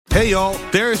Hey y'all,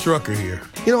 Darius Rucker here.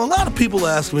 You know, a lot of people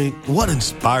ask me, what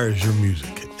inspires your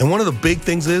music? And one of the big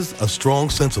things is a strong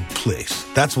sense of place.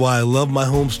 That's why I love my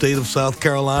home state of South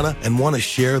Carolina and want to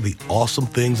share the awesome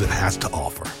things it has to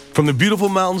offer. From the beautiful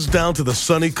mountains down to the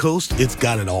sunny coast, it's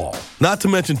got it all. Not to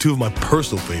mention two of my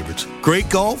personal favorites, great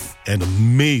golf and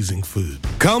amazing food.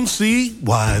 Come see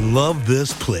why I love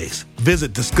this place.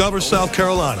 Visit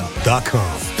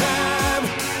discoversouthcarolina.com.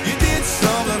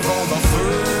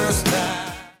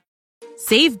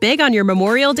 Save big on your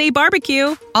Memorial Day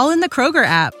barbecue, all in the Kroger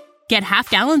app. Get half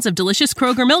gallons of delicious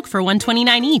Kroger milk for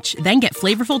 $1.29 each. Then get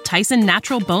flavorful Tyson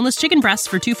natural boneless chicken breasts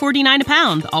for $2.49 a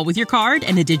pound, all with your card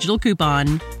and a digital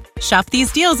coupon. Shop these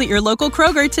deals at your local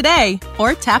Kroger today,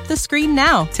 or tap the screen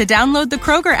now to download the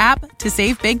Kroger app to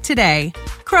save big today.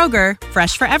 Kroger,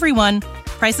 fresh for everyone.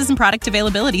 Prices and product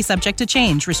availability subject to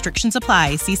change. Restrictions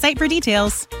apply. See site for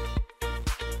details.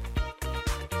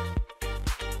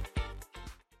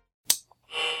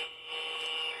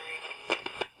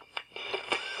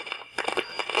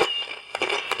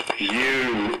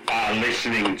 You are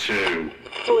listening to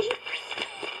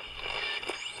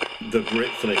the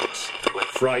Britflix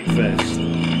Fright Fest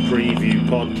Preview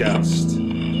Podcast.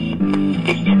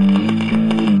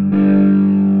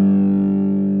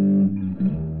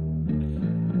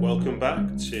 Welcome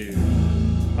back to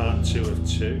part 2 of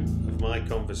 2 of my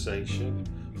conversation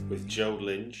with Joe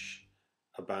Lynch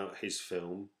about his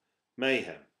film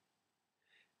Mayhem.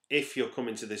 If you're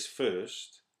coming to this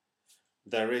first,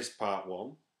 there is part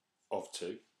 1 of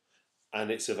 2, and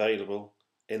it's available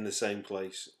in the same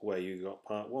place where you got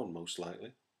part 1, most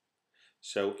likely.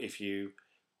 So if you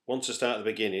want to start at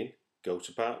the beginning, go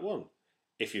to part 1.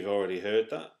 If you've already heard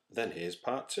that, then here's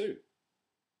part 2.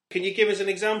 Can you give us an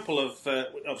example of,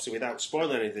 obviously without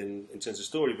spoiling anything in terms of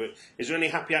story, but is there any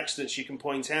happy accidents you can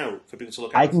point out for people to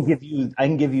look at? I can give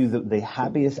you the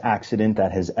happiest accident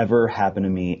that has ever happened to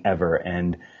me ever,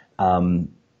 and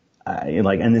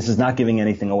and this is not giving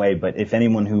anything away, but if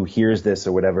anyone who hears this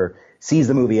or whatever sees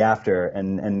the movie after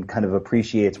and kind of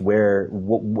appreciates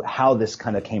how this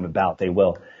kind of came about, they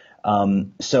will.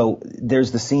 So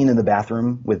there's the scene in the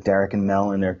bathroom with Derek and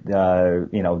Mel, and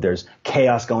there's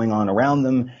chaos going on around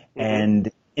them.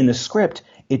 And in the script,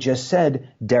 it just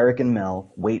said Derek and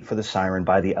Mel wait for the siren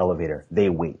by the elevator. They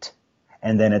wait.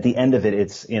 And then at the end of it,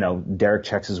 it's, Derek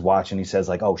checks his watch and he says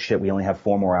like, oh shit, we only have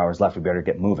 4 more hours left. We better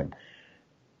get moving.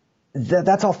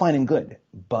 That's all fine and good,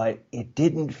 but it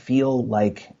didn't feel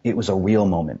like it was a real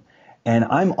moment. And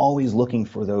I'm always looking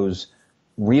for those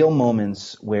real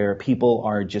moments where people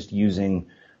are just using,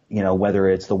 whether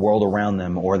it's the world around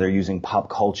them or they're using pop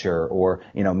culture, or,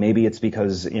 maybe it's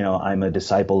because, I'm a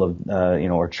disciple of,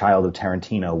 or child of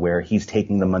Tarantino, where he's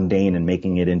taking the mundane and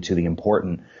making it into the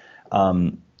important.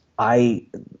 So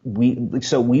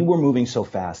we were moving so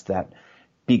fast that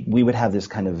we would have this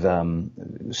kind of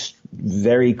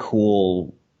very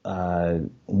cool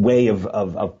way of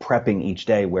prepping each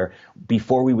day, where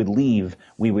before we would leave,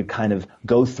 we would kind of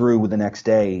go through the next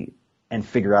day and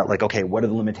figure out like, okay, what are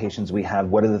the limitations we have?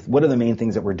 What are the main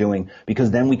things that we're doing?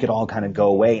 Because then we could all kind of go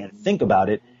away and think about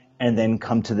it, and then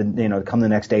come the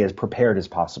next day as prepared as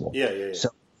possible. Yeah. So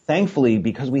thankfully,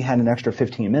 because we had an extra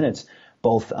 15 minutes,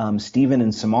 both Steven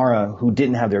and Samara, who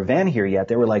didn't have their van here yet,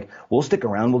 they were like, we'll stick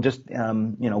around. We'll just,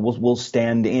 we'll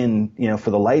stand in,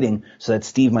 for the lighting so that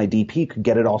Steve, my DP, could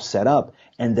get it all set up.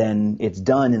 And then it's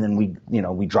done. And then we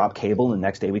drop cable, and the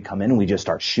next day we come in and we just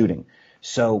start shooting.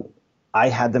 So I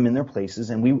had them in their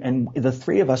places, and the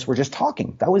 3 of us were just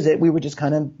talking. That was it. We were just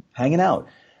kind of hanging out.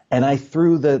 And I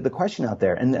threw the question out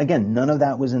there. And again, none of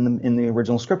that was in the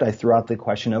original script. I threw out the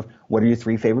question of, what are your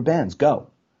 3 favorite bands? Go.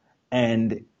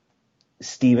 And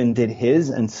Steven did his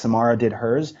and Samara did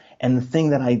hers. And the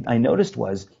thing that I noticed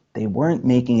was they weren't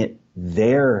making it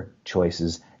their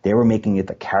choices. They were making it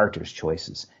the characters'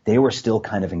 choices. They were still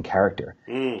kind of in character.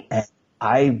 And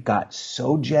I got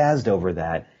so jazzed over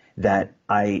that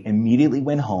I immediately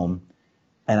went home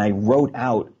and I wrote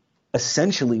out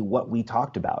essentially what we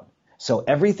talked about. So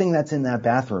everything that's in that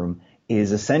bathroom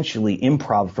is essentially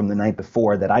improv from the night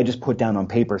before that I just put down on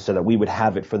paper so that we would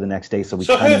have it for the next day. So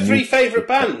her 3 favorite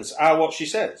bands are what she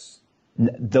says.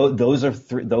 Those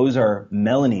are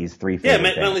Melanie's 3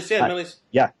 favorite bands. Melanie's.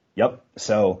 Yep.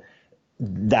 So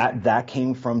that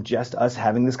came from just us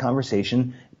having this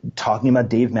conversation. Talking about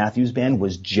Dave Matthews Band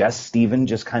was just Steven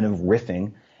just kind of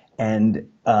riffing. And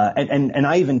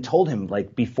I even told him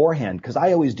like beforehand, because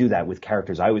I always do that with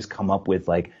characters. I always come up with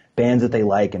like bands that they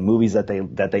like and movies that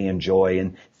they enjoy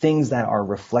and things that are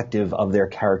reflective of their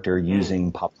character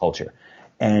using pop culture.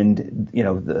 And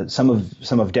some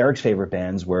of Derek's favorite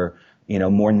bands were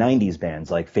more 90s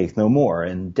bands like Faith No More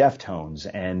and Deftones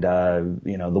and,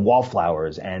 the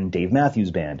Wallflowers and Dave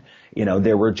Matthews Band.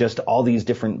 There were just all these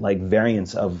different like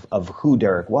variants of who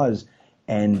Derek was.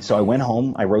 And so I went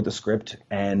home, I wrote the script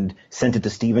and sent it to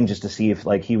Steven just to see if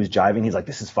like he was jiving. He's like,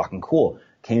 this is fucking cool.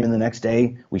 Came in the next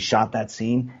day, we shot that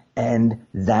scene, and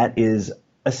that is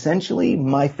essentially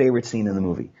my favorite scene in the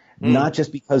movie. Not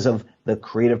just because of the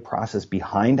creative process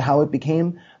behind how it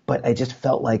became, but I just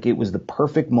felt like it was the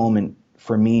perfect moment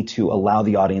for me to allow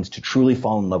the audience to truly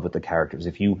fall in love with the characters.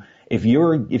 If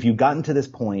you've gotten to this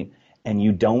point and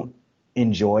you don't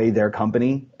enjoy their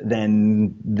company,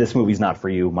 then this movie's not for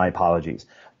you. My apologies.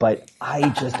 But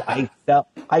I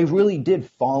really did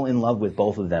fall in love with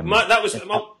both of them.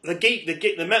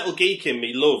 The metal geek in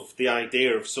me loved the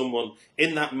idea of someone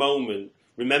in that moment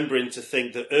remembering to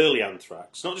think that early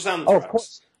Anthrax, not just Anthrax. Oh, of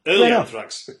course. Early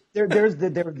Anthrax. There was a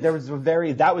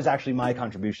that was actually my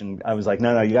contribution. I was like,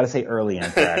 no, you got to say early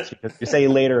Anthrax, because if you say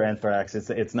later Anthrax,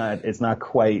 it's not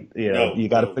quite, you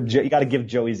got to give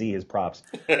Joey Z his props.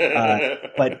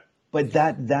 But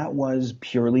that was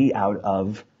purely out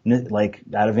of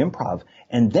improv.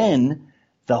 And then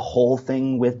the whole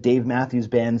thing with Dave Matthews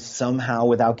Band somehow,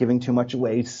 without giving too much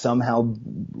away, somehow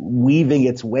weaving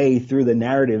its way through the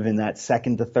narrative in that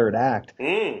second to third act.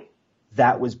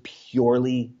 That was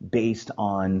purely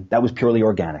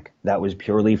organic. That was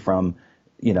purely from,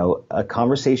 a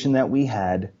conversation that we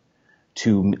had,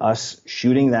 to us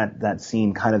shooting that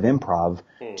scene kind of improv,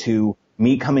 to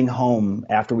me coming home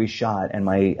after we shot and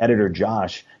my editor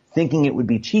Josh thinking it would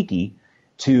be cheeky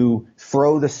to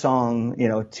throw the song,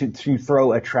 to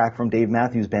throw a track from Dave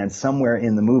Matthews Band somewhere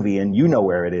in the movie, and you know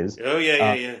where it is. Oh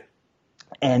yeah.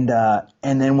 And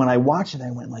then when I watched it,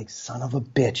 I went like, son of a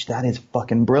bitch, that is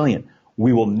fucking brilliant.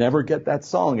 We will never get that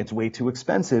song. It's way too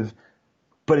expensive,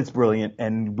 but it's brilliant,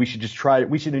 and we should just try it.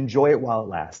 We should enjoy it while it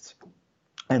lasts.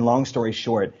 And long story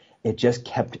short, it just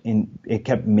kept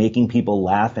making people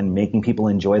laugh and making people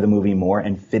enjoy the movie more,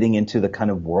 and fitting into the kind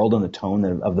of world and the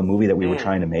tone of the movie that we were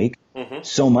trying to make.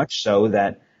 So much so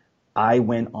that I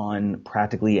went on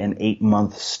practically an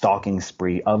 8-month stalking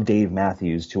spree of Dave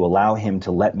Matthews to allow him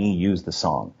to let me use the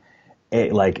song.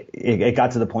 It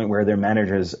got to the point where their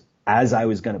managers, as I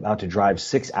was about to drive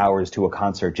 6 hours to a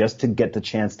concert just to get the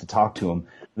chance to talk to him,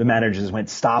 the managers went,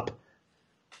 stop,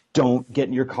 don't get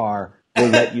in your car, we'll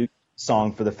let you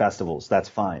song for the festivals, that's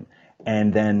fine.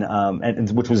 And then,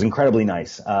 which was incredibly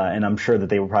nice, and I'm sure that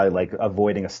they were probably like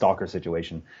avoiding a stalker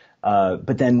situation.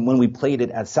 But then when we played it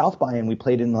at South by and we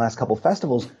played it in the last couple of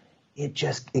festivals, it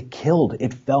killed.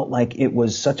 It felt like it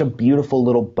was such a beautiful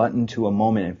little button to a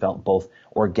moment. It felt both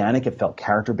organic, it felt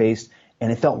character based,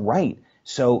 and it felt right.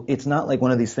 So it's not like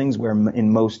one of these things where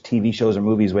in most TV shows or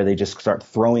movies where they just start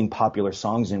throwing popular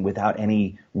songs in without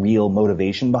any real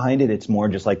motivation behind it. It's more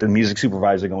just like the music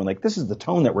supervisor going like, this is the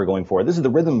tone that we're going for. This is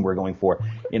the rhythm we're going for,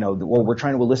 or we're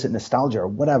trying to elicit nostalgia or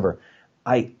whatever.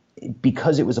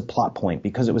 Because it was a plot point,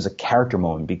 because it was a character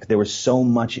moment, because there was so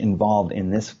much involved in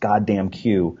this goddamn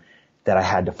cue that I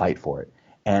had to fight for it.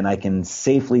 And I can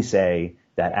safely say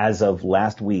that as of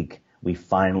last week,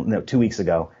 2 weeks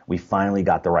ago, we finally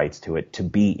got the rights to it to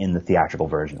be in the theatrical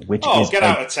version, which is get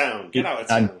out of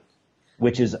town,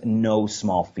 which is no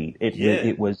small feat.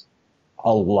 It was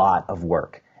a lot of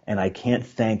work, and I can't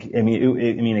thank.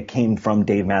 It came from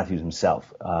Dave Matthews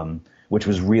himself, which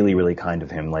was really, really kind of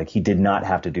him. Like, he did not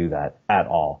have to do that at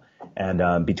all.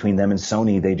 And between them and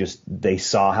Sony, they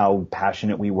saw how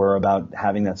passionate we were about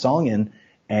having that song in,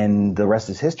 and the rest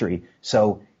is history.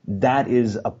 So that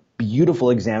is a beautiful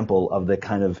example of the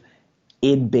kind of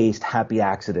id-based happy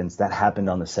accidents that happened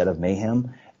on the set of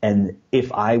Mayhem. And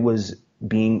if I was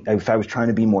trying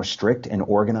to be more strict and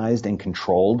organized and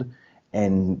controlled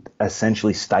and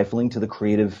essentially stifling to the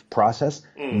creative process,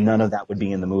 none of that would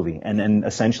be in the movie. And then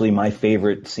essentially my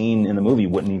favorite scene in the movie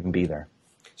wouldn't even be there.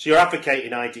 So you're advocating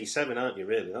ID7, aren't you,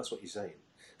 really? That's what you're saying.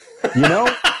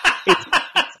 It's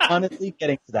honestly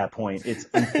getting to that point. It's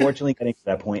unfortunately getting to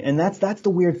that point. And that's the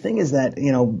weird thing is that,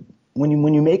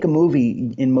 when you make a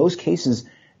movie, in most cases,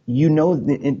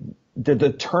 the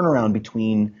turnaround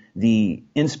between the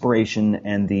inspiration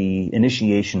and the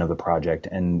initiation of the project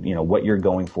and, what you're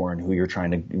going for and who you're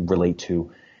trying to relate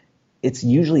to, it's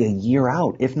usually a year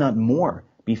out, if not more,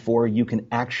 before you can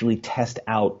actually test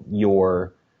out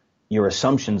your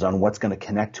assumptions on what's going to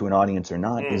connect to an audience or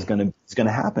not is going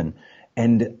to happen.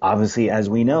 And obviously, as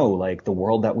we know, like the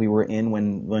world that we were in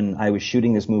when I was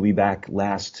shooting this movie back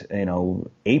last,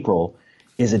 April,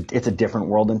 it's a different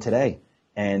world than today.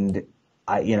 And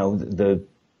the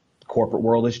corporate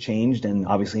world has changed, and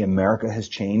obviously America has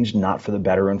changed, not for the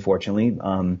better, unfortunately.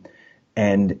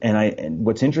 And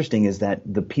what's interesting is that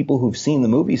the people who've seen the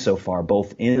movie so far,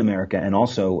 both in America and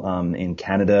also in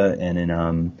Canada and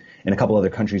in a couple other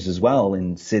countries as well,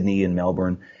 in Sydney and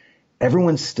Melbourne,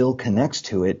 everyone still connects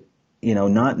to it,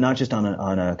 not just on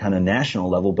a kind of national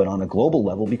level, but on a global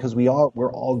level, because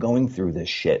we're all going through this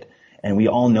shit, and we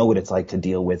all know what it's like to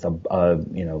deal with a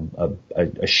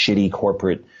shitty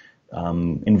corporate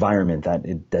environment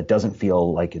that doesn't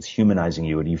feel like it's humanizing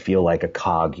you, and you feel like a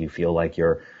cog, you feel like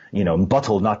you're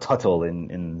buttle, not tuttle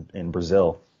in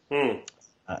Brazil.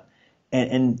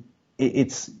 And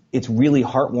it's really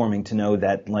heartwarming to know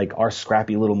that like our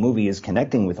scrappy little movie is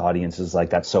connecting with audiences like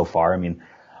that so far. I mean,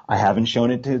 I haven't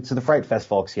shown it to the Fright Fest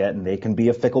folks yet, and they can be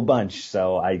a fickle bunch.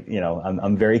 So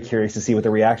I'm very curious to see what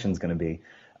the reaction is going to be.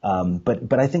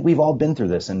 But I think we've all been through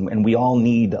this, and we all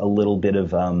need a little bit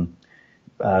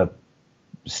of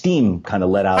steam kind of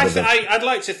let out of it. I'd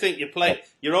like to think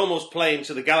you're almost playing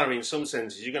to the gallery in some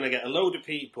senses. You're going to get a load of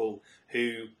people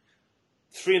who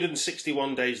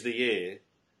 361 days of the year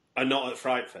are not at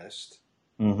Fright Fest,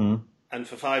 and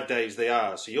for 5 days they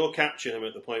are. So you're capturing them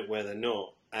at the point where they're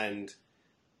not, and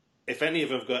if any of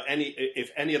them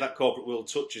if any of that corporate world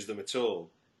touches them at all,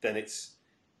 then it's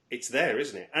there,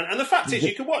 isn't it? And the fact is,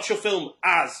 you can watch your film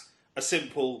as a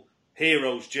simple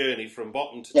hero's journey from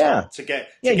bottom to top to get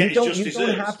his just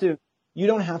desserts. You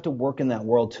don't have to work in that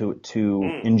world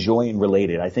to enjoy and relate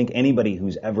it. I think anybody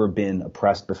who's ever been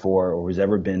oppressed before, or who's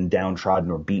ever been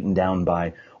downtrodden or beaten down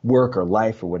by work or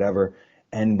life or whatever,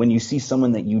 and when you see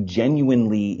someone that you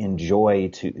genuinely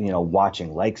enjoy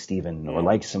watching, like Steven or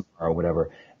like Samara or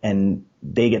whatever, and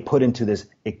they get put into this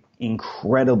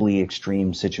incredibly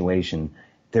extreme situation,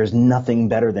 there's nothing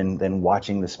better than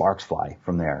watching the sparks fly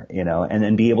from there, and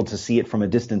then be able to see it from a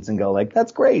distance and go like,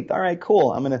 that's great. All right,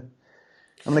 cool. I'm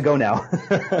gonna go now.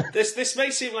 This may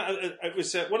seem like it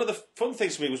was one of the fun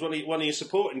things for me was one of your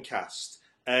supporting cast,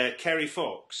 Kerry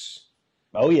Fox.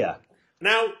 Oh yeah.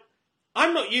 Now,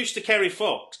 I'm not used to Kerry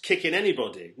Fox kicking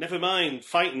anybody, never mind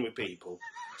fighting with people.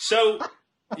 So,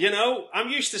 I'm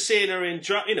used to seeing her in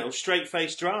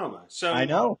straight-faced drama. So I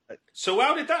know. So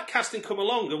how did that casting come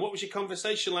along, and what was your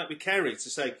conversation like with Kerry to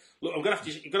say, look, you're gonna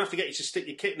have to get you to stick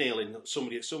your kit nail in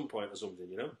somebody at some point or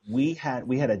something, We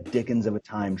had a dickens of a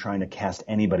time trying to cast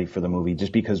anybody for the movie,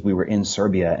 just because we were in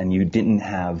Serbia and we didn't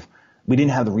have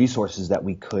the resources that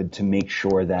we could to make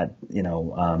sure that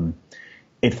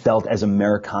it felt as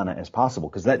Americana as possible,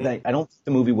 because I don't think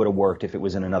the movie would have worked if it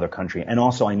was in another country. And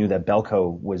also I knew that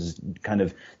Belko was kind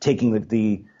of taking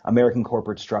the American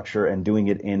corporate structure and doing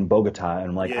it in Bogota. And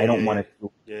I'm like, I don't want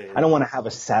to have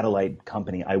a satellite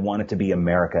company. I want it to be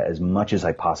America as much as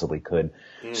I possibly could.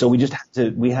 So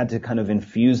we had to kind of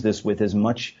infuse this with as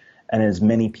much and as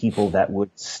many people that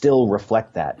would still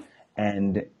reflect that.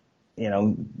 And,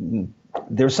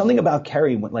 there's something about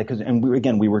Kerry,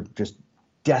 we were just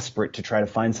desperate to try to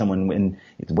find someone,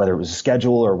 whether it was a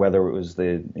schedule or whether it was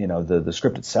the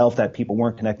script itself that people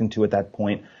weren't connecting to at that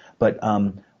point. But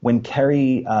when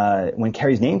Kerry's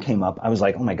name came up, I was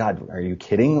like, oh my God, are you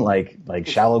kidding? Like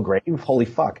Shallow Grave? Holy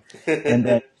fuck.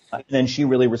 And then she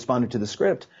really responded to the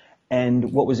script.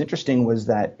 And what was interesting was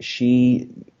that she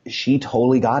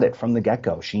totally got it from the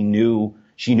get-go. She knew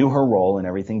her role and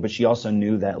everything, but she also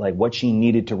knew that like what she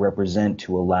needed to represent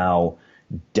to allow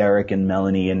Derek and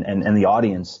Melanie and the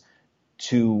audience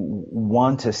to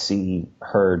want to see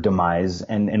her demise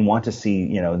and want to see,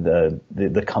 the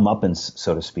comeuppance,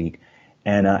 so to speak.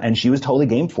 And she was totally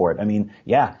game for it. I mean,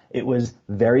 yeah, it was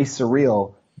very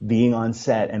surreal being on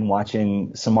set and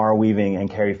watching Samara Weaving and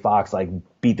Kerry Fox like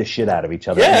beat the shit out of each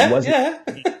other. Yeah,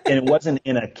 and it wasn't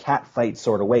in a cat fight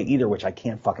sort of way either, which I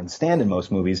can't fucking stand in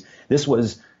most movies.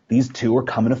 These two were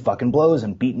coming to fucking blows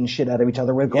and beating shit out of each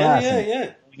other with glass.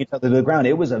 And each other to the ground.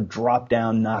 It was a drop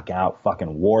down, knockout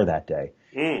fucking war that day.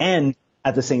 And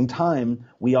at the same time,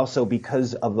 we also,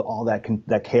 because of all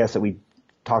that chaos that we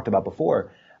talked about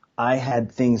before, I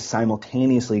had things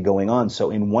simultaneously going on.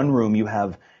 So in one room, you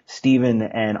have Steven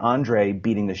and Andre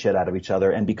beating the shit out of each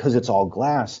other. And because it's all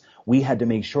glass, we had to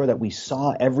make sure that we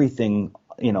saw everything,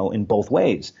 in both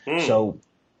ways. So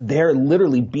they're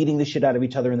literally beating the shit out of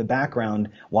each other in the background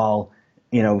while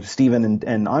Steven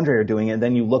and Andre are doing it. And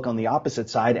then you look on the opposite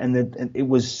side, and it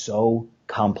was so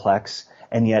complex.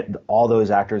 And yet all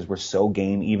those actors were so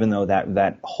game, even though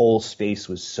that whole space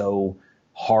was so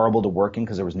horrible to work in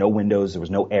because there was no windows, there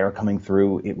was no air coming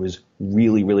through. It was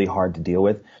really, really hard to deal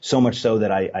with. So much so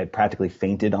that I practically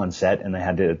fainted on set, and they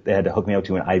had to hook me up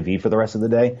to an IV for the rest of the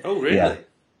day. Oh, really? Yeah,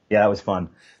 that was fun.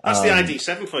 That's the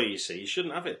ID7 for you, you see. You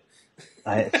shouldn't have it.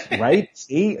 Right?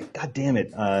 See? God damn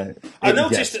it. I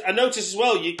noticed as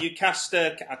well, you cast,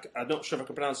 I'm not sure if I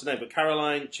can pronounce the name, but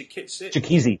Caroline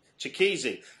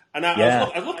Chikisi. And I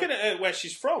was looking at her where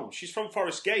she's from. She's from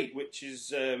Forest Gate, which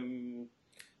is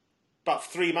about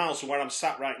 3 miles from where I'm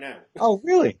sat right now. Oh,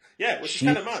 really? Yeah, which is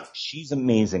kind of mad. She's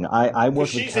amazing. I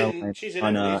worked with Caroline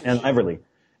on Everly.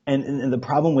 And the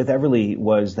problem with Everly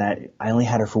was that I only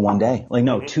had her for 1 day.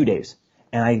 2 days.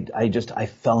 And I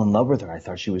fell in love with her. I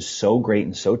thought she was so great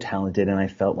and so talented. And I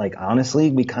felt like, honestly,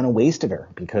 we kind of wasted her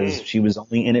because she was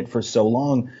only in it for so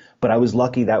long. But I was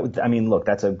lucky look,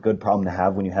 that's a good problem to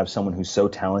have when you have someone who's so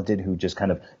talented who just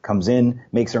kind of comes in,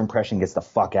 makes her impression, gets the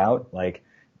fuck out. Like,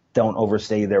 don't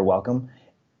overstay their welcome.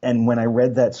 And when I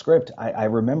read that script, I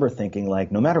remember thinking,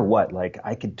 like, no matter what, like,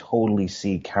 I could totally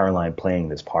see Caroline playing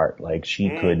this part. Like, she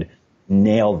could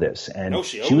nail this. And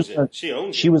she was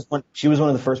one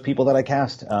of the first people that I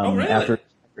cast really?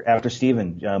 after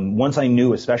Steven. Once I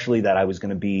knew especially that I was going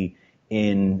to be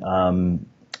in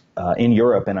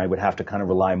Europe and I would have to kind of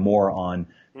rely more on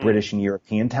British and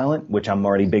European talent, which I'm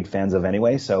already big fans of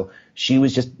anyway. So she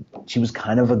was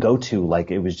kind of a go-to. Like,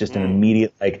 it was just an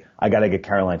immediate, like, I got to get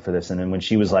Caroline for this. And then when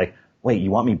she was like, wait, you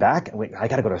want me back? Wait, I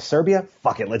got to go to Serbia?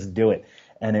 Fuck it, let's do it.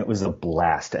 And it was a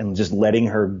blast. And just letting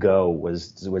her go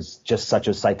was just such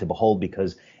a sight to behold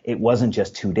because it wasn't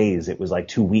just 2 days. It was like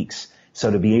 2 weeks.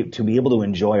 So to be able to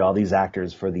enjoy all these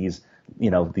actors for these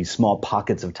small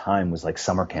pockets of time was like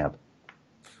summer camp.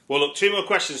 Well, look, 2 more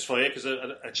questions for you because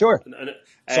sure.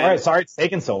 Sorry, it's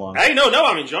taking so long. Hey, no,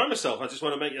 I'm enjoying myself. I just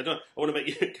want to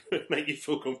make you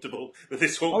feel comfortable that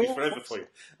this won't be forever for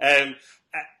you.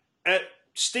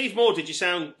 Steve Moore did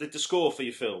the score for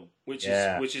your film, which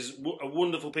is a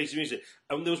wonderful piece of music.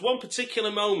 And there was one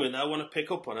particular moment that I want to pick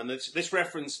up on, and this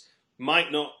reference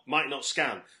might not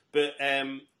scan, but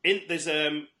in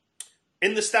the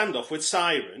standoff with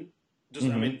Siren.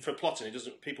 I mean, for plotting,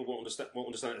 people won't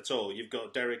understand it at all. You've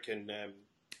got Derek and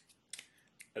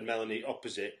Melanie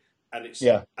opposite, and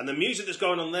and the music that's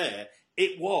going on there.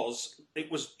 It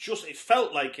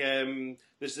felt like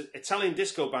there's an Italian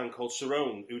disco band called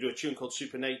Cerrone who do a tune called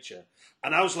Supernature,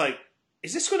 and I was like,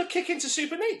 is this going to kick into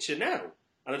Supernature now?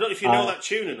 And I don't know if you know that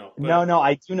tune or not. But... No,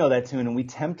 I do know that tune, and we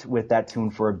temped with that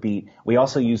tune for a beat. We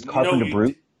also used Carpenter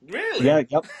Brute. Really? Yeah,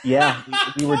 yep, yeah.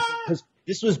 we were because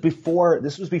this was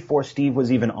before Steve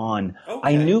was even on. Okay.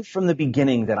 I knew from the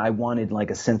beginning that I wanted like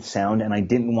a synth sound, and I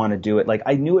didn't want to do it. Like,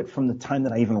 I knew it from the time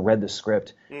that I even read the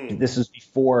script. This is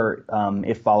before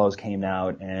It Follows came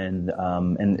out,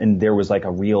 and there was like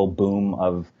a real boom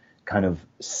of kind of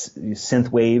synth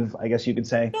wave, I guess you could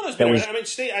say. No,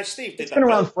 Steve did it's been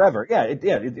around forever. Yeah,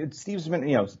 Steve's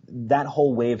been, that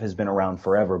whole wave has been around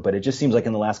forever, but it just seems like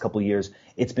in the last couple of years,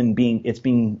 it's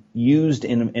being used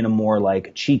in a more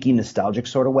like cheeky, nostalgic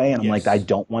sort of way. And I'm like, I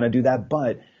don't want to do that.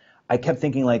 But I kept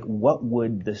thinking, like, what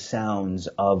would the sounds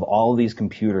of all these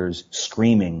computers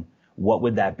screaming, what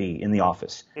would that be in the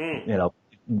office?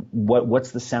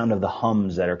 What's the sound of the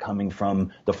hums that are coming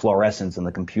from the fluorescents and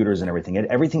the computers and everything?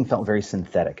 Everything felt very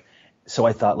synthetic. So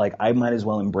I thought, like, I might as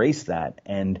well embrace that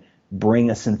and bring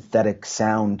a synthetic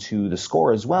sound to the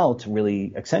score as well to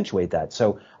really accentuate that.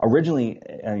 So originally,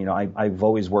 I've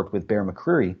always worked with Bear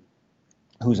McCreary,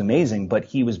 who's amazing, but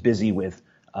he was busy with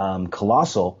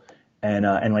Colossal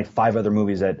and like 5 other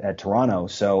movies at Toronto.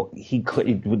 So he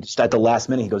would just at the last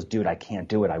minute, he goes, dude, I can't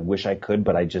do it. I wish I could,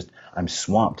 but I'm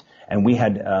swamped. And we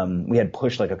had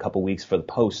pushed like a couple weeks for the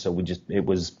post. So it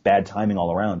was bad timing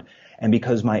all around. And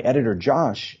because my editor,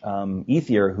 Josh,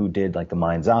 Ethier, who did like The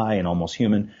Mind's Eye and Almost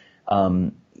Human,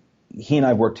 he and I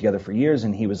have worked together for years,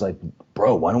 and he was like,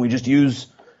 bro, why don't we use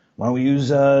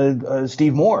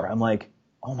Steve Moore? I'm like,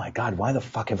 oh my God, why the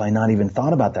fuck have I not even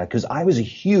thought about that? Because I was a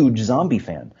huge Zombie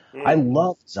fan. I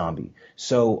loved Zombie.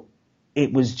 So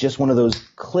it was just one of those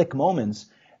click moments.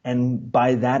 And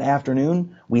by that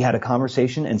afternoon, we had a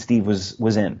conversation, and Steve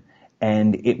was in.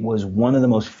 And it was one of the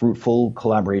most fruitful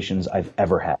collaborations I've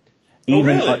ever had.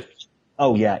 Really?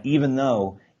 Even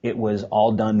though it was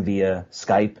all done via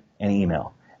Skype and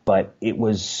email. But it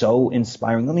was so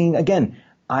inspiring. I mean, again,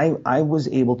 I was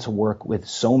able to work with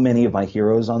so many of my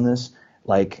heroes on this,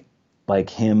 like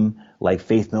him, like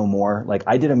Faith No More. Like,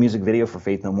 I did a music video for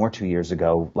Faith No More 2 years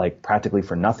ago, like practically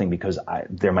for nothing, because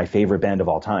they're my favorite band of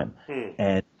all time.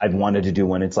 And I've wanted to do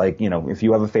one. It's like, if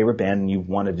you have a favorite band and you've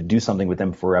wanted to do something with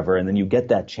them forever, and then you get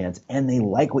that chance and they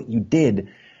like what you did.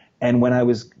 And when I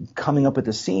was coming up with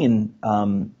the scene,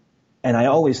 and I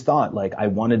always thought, like, I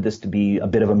wanted this to be a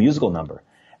bit of a musical number,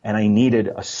 and I needed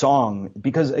a song,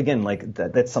 because again, like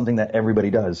that's something that everybody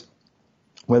does,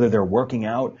 whether they're working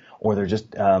out or they're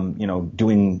just,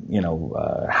 doing,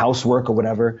 housework or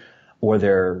whatever. or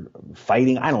they're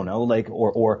fighting, I don't know, like,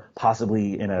 or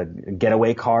possibly in a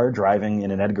getaway car driving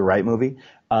in an Edgar Wright movie.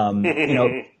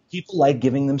 People like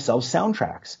giving themselves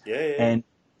soundtracks. Yeah. And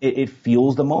it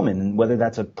fuels the moment, and whether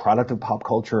that's a product of pop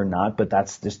culture or not, but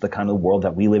that's just the kind of world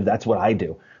that we live. That's what I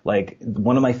do. Like,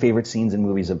 one of my favorite scenes in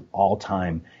movies of all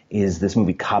time is this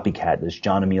movie Copycat, this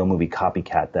John Emile movie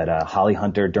Copycat that Holly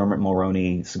Hunter, Dermot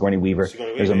Mulroney, Sigourney Weaver.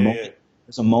 There's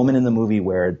a moment in the movie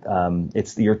where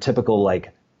it's your typical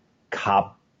like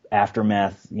cop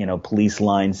aftermath, police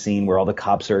line scene where all the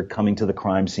cops are coming to the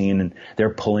crime scene and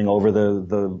they're pulling over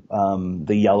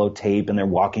the yellow tape and they're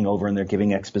walking over and they're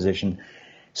giving exposition.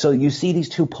 So you see these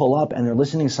two pull up and they're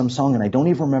listening to some song, and I don't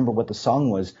even remember what the song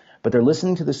was, but they're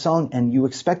listening to the song and you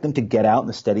expect them to get out and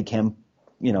the Steadicam,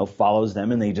 follows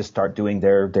them and they just start doing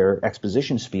their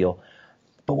exposition spiel.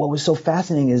 But what was so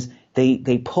fascinating is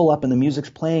they pull up and the music's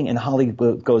playing and Holly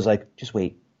goes like, just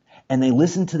wait. And they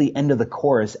listen to the end of the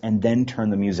chorus and then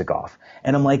turn the music off.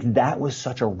 And I'm like, that was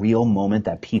such a real moment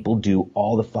that people do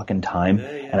all the fucking time.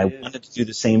 And I wanted to do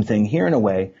the same thing here in a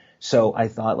way. So I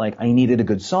thought like I needed a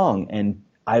good song. And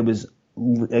I was,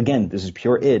 again, this is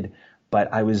pure id,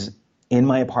 but I was in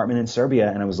my apartment in Serbia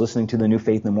and I was listening to the new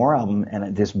Faith No More album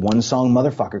and this one song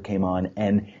Motherfucker came on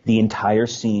and the entire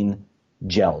scene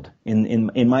gelled.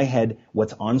 In my head,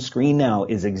 what's on screen now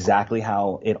is exactly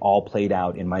how it all played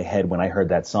out in my head when I heard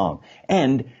that song.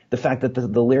 And the fact that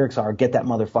the lyrics are get that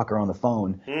motherfucker on the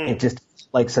phone, it just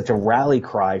like such a rally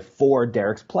cry for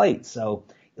Derek's plight. So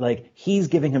like he's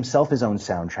giving himself his own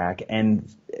soundtrack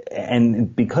and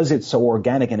because it's so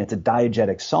organic and it's a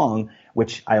diegetic song,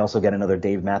 which I also get another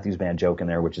Dave Matthews Band joke in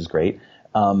there, which is great.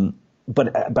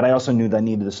 But I also knew that I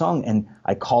needed a song, and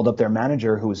I called up their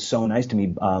manager, who was so nice to me,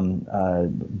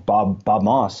 Bob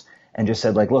Moss, and just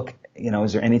said like, look,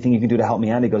 is there anything you can do to help me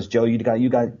out? He goes, Joe, you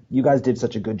guys did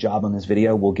such a good job on this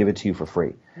video. We'll give it to you for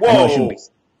free. Whoa.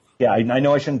 I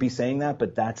know I shouldn't be saying that,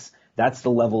 but that's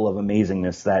the level of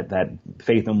amazingness that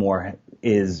Faith No More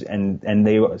is, and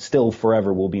they still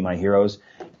forever will be my heroes,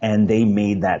 and they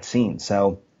made that scene.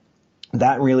 So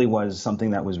that really was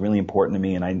something that was really important to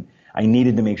me, and I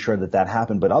needed to make sure that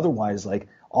happened. But otherwise, like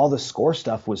all the score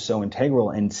stuff was so integral,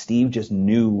 and Steve just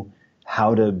knew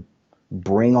how to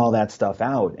bring all that stuff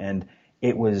out, and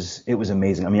it was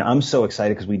amazing. I mean, I'm so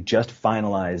excited because we just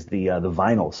finalized the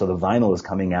vinyl. So the vinyl is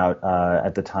coming out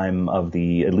at the time of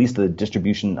at least the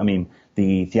distribution. I mean,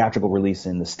 the theatrical release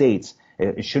in the States.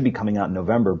 It should be coming out in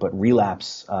November, but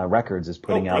Relapse Records is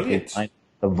putting out the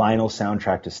vinyl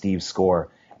soundtrack to Steve's score,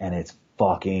 and it's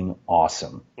fucking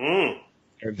awesome.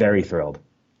 They're very thrilled.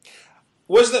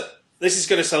 This is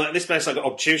going to sound like, this may sound like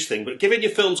an obtuse thing, but given your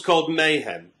film's called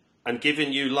Mayhem and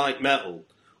given you like metal,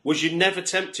 was you never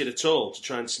tempted at all to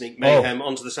try and sneak Mayhem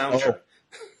onto the soundtrack?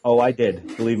 Oh, I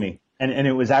did, believe me. And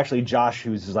it was actually Josh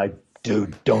who's like,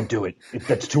 dude, don't do it.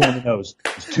 That's too on the nose.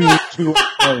 It's too on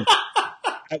the nose.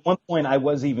 At one point, I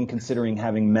was even considering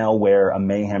having Mel wear a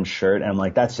Mayhem shirt, and I'm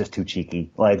like, that's just too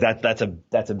cheeky. Like that's a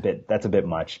bit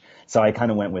much. So I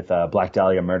kind of went with Black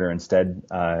Dahlia Murder instead,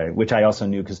 which I also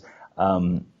knew because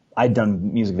I'd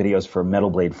done music videos for Metal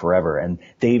Blade forever, and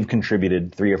they've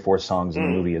contributed 3 or 4 songs in the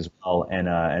movie as well.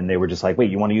 And they were just like,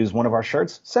 wait, you want to use one of our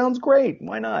shirts? Sounds great.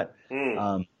 Why not?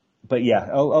 But yeah,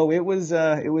 it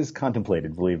was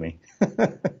contemplated, believe me.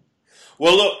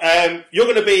 Well, look, you're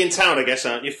going to be in town, I guess,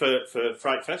 aren't you, for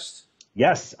Fright Fest?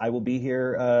 Yes, I will be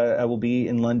here. I will be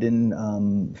in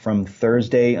London from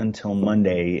Thursday until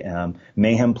Monday.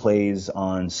 Mayhem plays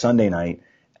on Sunday night,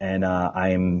 and I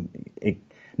am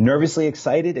nervously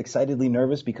excited, excitedly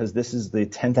nervous, because this is the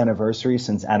 10th anniversary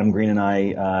since Adam Green and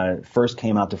I first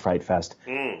came out to Fright Fest.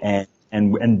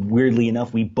 And weirdly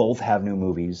enough, we both have new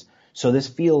movies. So this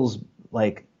feels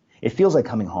like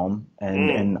coming home,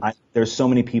 and there's so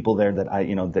many people there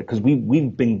that because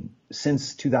we've been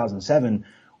since 2007,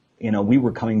 we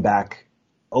were coming back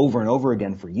over and over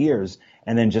again for years,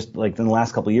 and then just like in the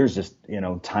last couple of years, just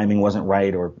timing wasn't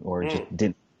right or just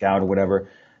didn't work out or whatever.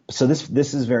 So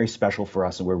this is very special for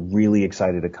us, and we're really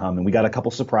excited to come, and we got a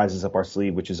couple surprises up our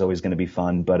sleeve, which is always going to be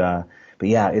fun. But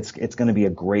yeah, it's going to be a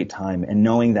great time, and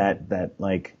knowing that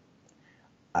like.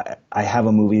 I have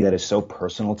a movie that is so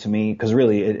personal to me, because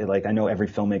really, like I know every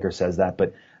filmmaker says that,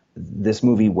 but this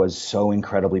movie was so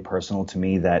incredibly personal to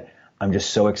me that I'm just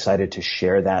so excited to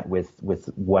share that with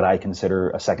what I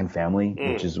consider a second family,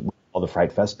 which is all the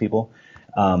Fright Fest people.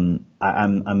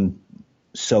 I'm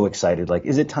so excited. Like,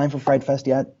 is it time for Fright Fest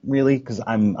yet? Really? Because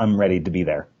I'm ready to be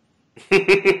there.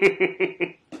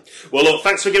 Well, look,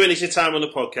 thanks for giving us your time on the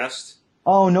podcast.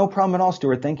 Oh, no problem at all,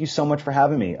 Stuart. Thank you so much for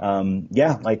having me. Are you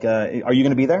going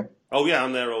to be there? Oh, yeah,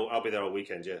 I'm there. I'll be there all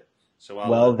weekend, yeah. So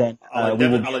I'll will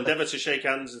endeavour to shake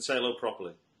hands and say hello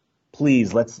properly.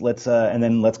 Please, let's and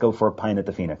then let's go for a pint at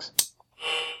the Phoenix.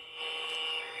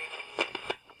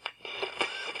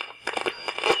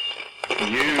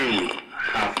 You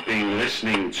have been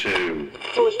listening to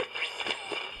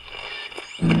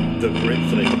the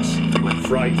Britflix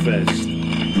Fright Fest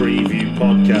Preview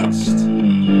Podcast.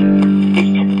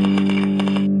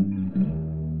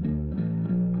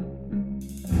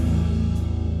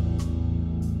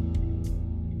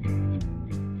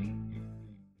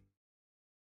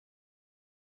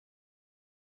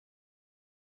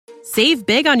 Save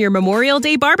big on your Memorial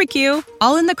Day barbecue,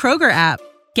 all in the Kroger app.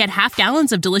 Get half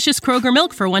gallons of delicious Kroger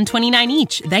milk for $1.29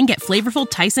 each. Then get flavorful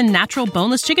Tyson natural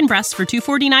boneless chicken breasts for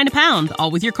 $2.49 a pound,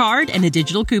 all with your card and a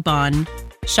digital coupon.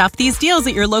 Shop these deals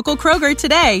at your local Kroger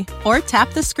today, or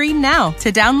tap the screen now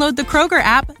to download the Kroger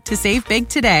app to save big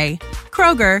today.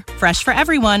 Kroger, fresh for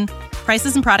everyone.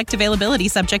 Prices and product availability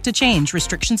subject to change.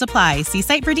 Restrictions apply. See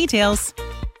site for details.